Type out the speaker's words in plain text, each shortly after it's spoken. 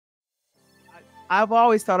I've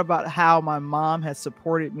always thought about how my mom has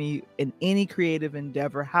supported me in any creative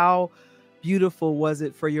endeavor. How beautiful was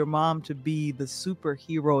it for your mom to be the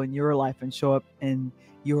superhero in your life and show up in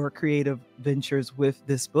your creative ventures with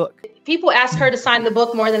this book? People ask her to sign the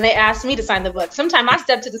book more than they ask me to sign the book. Sometimes I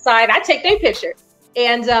step to the side, I take their picture.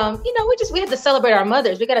 And, we have to celebrate our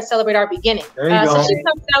mothers. We got to celebrate our beginning. So she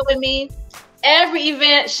comes out with me. Every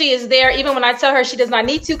event, she is there. Even when I tell her she does not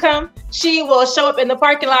need to come, she will show up in the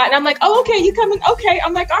parking lot. And I'm like, oh, okay, you coming? Okay.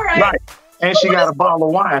 I'm like, all right. Right. And she got a bottle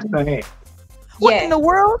of wine in her hand. What in the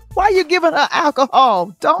world? Why are you giving her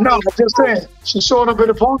alcohol? No, I'm just saying. She showed up in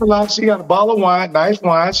the parking lot. She got a bottle of wine, nice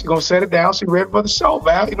wine. She's going to set it down. She ready for the show,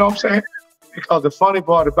 Val. You know what I'm saying? Because the funny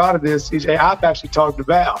part about it is, CJ, I've actually talked to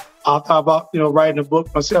Val. I thought about, writing a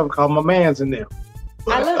book myself called My Man's in Them.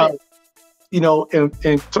 But, I love it. And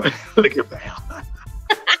look at Val.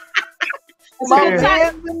 My man's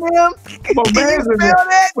in them. My man's in them.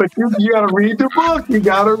 But you got to read the book. You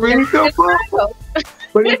got to read the book.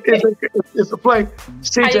 But it's a play.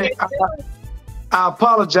 CJ, I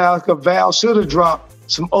apologize because Val should have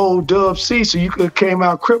dropped some old Dub C so you could have came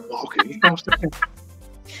out crip walking. You know what I'm saying?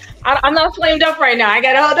 I'm not flamed up right now. I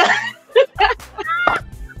got to hold on.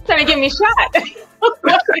 Trying to get me shot.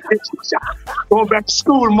 Going back to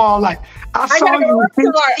school tomorrow, like, I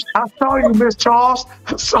saw you, Miss Charles.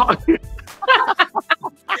 I saw you.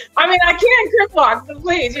 I mean, I can crip walk, so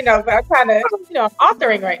please, but I'm kind of,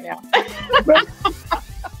 authoring right now.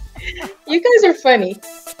 You guys are funny.